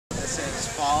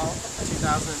fall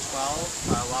 2012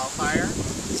 wildfire.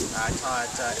 I taught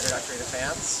introductory to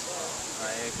fans.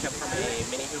 I came from a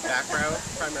mini hoop background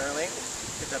primarily.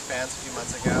 Picked up fans a few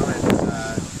months ago and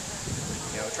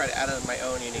tried to add my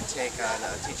own unique take on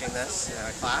teaching this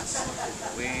class.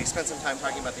 We spent some time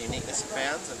talking about the uniqueness of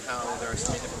fans and how there are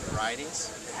so many different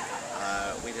varieties.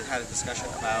 We had a discussion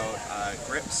about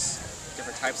grips,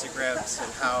 different types of grips,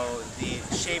 and how the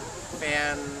shape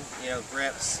fan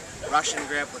grips, Russian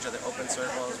grip, which are the open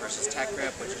circles, versus tech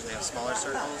grip, which usually have smaller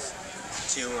circles,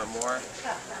 2 or more.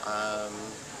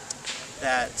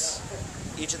 That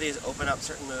each of these open up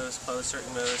certain moves, close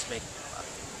certain moves, make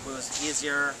moves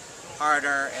easier,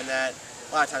 harder, and that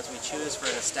a lot of times we choose for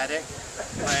an aesthetic,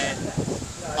 but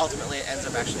ultimately it ends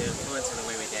up actually influencing the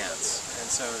way we dance. And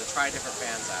so to try different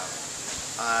fans out.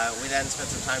 We then spent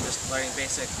some time just learning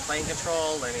basic plane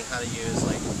control, learning how to use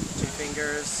like 2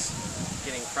 fingers,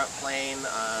 getting front plane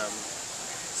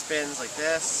spins like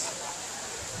this.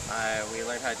 We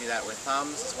learned how to do that with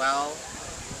thumbs as well,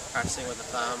 practicing with the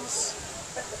thumbs.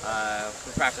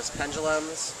 We practiced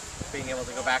pendulums, being able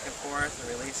to go back and forth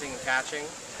and releasing and catching.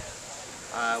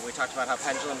 We talked about how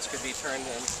pendulums could be turned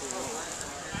into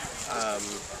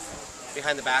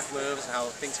behind the back moves and how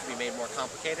things can be made more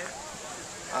complicated.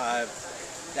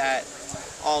 That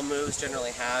all moves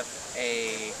generally have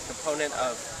a component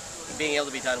of being able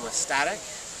to be done with static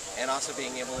and also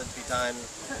being able to be done,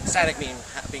 static being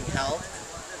held,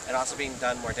 and also being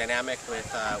done more dynamic with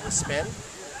spin.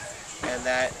 And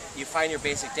that you find your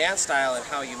basic dance style and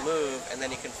how you move, and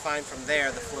then you can find from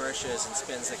there the flourishes and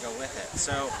spins that go with it.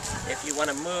 So if you want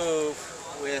to move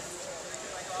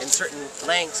in certain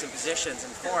lengths and positions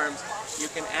and forms, you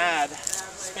can add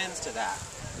spins to that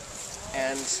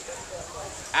and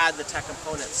add the tech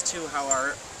components to how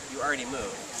you already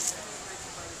move.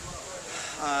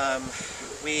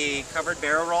 We covered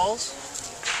barrel rolls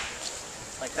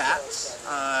like that,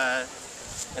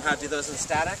 and how to do those in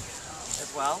static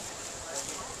as well.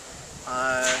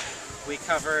 We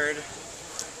covered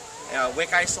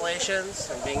wick isolations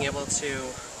and being able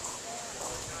to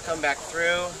come back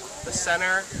through the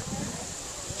center,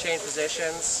 change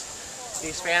positions.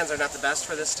 These fans are not the best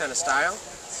for this kind of style,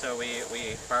 so we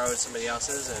borrowed somebody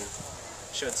else's and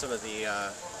showed some of the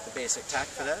basic tech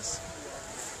for this.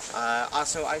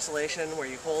 Also isolation, where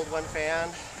you hold one fan,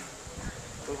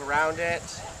 move around it,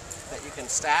 that you can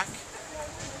stack.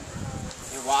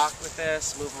 You walk with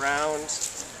this, move around.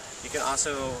 You can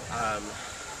also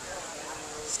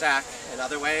stack in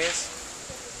other ways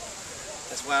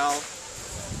as well.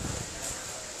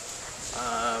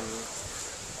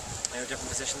 Different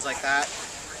positions like that.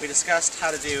 We discussed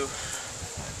how to do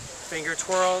finger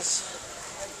twirls,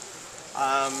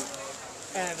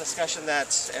 and a discussion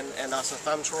and also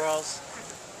thumb twirls.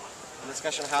 A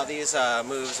discussion of how these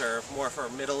moves are more for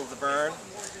middle of the burn,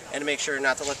 and to make sure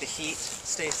not to let the heat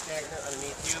stay stagnant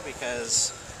underneath you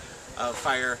because of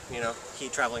fire,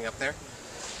 heat traveling up there.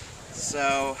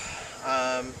 So,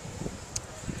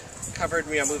 covered,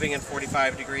 moving in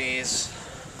 45 degrees,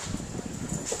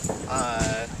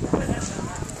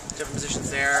 different positions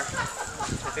there.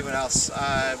 I think what else?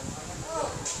 Yeah,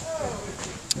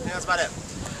 that's about it.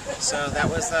 So that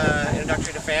was the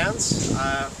introductory to fans.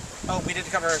 Oh, we did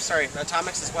cover,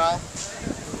 atomics as well.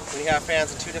 When you have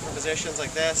fans in 2 different positions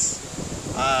like this,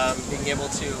 being able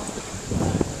to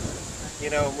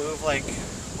move like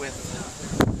with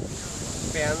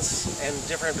fans in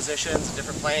different positions, in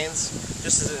different planes,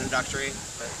 just as an introductory.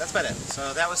 But that's about it.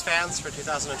 So that was fans for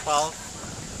 2012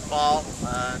 fall,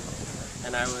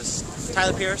 and I was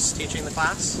Tyler Pierce teaching the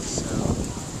class. So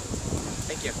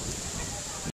thank you.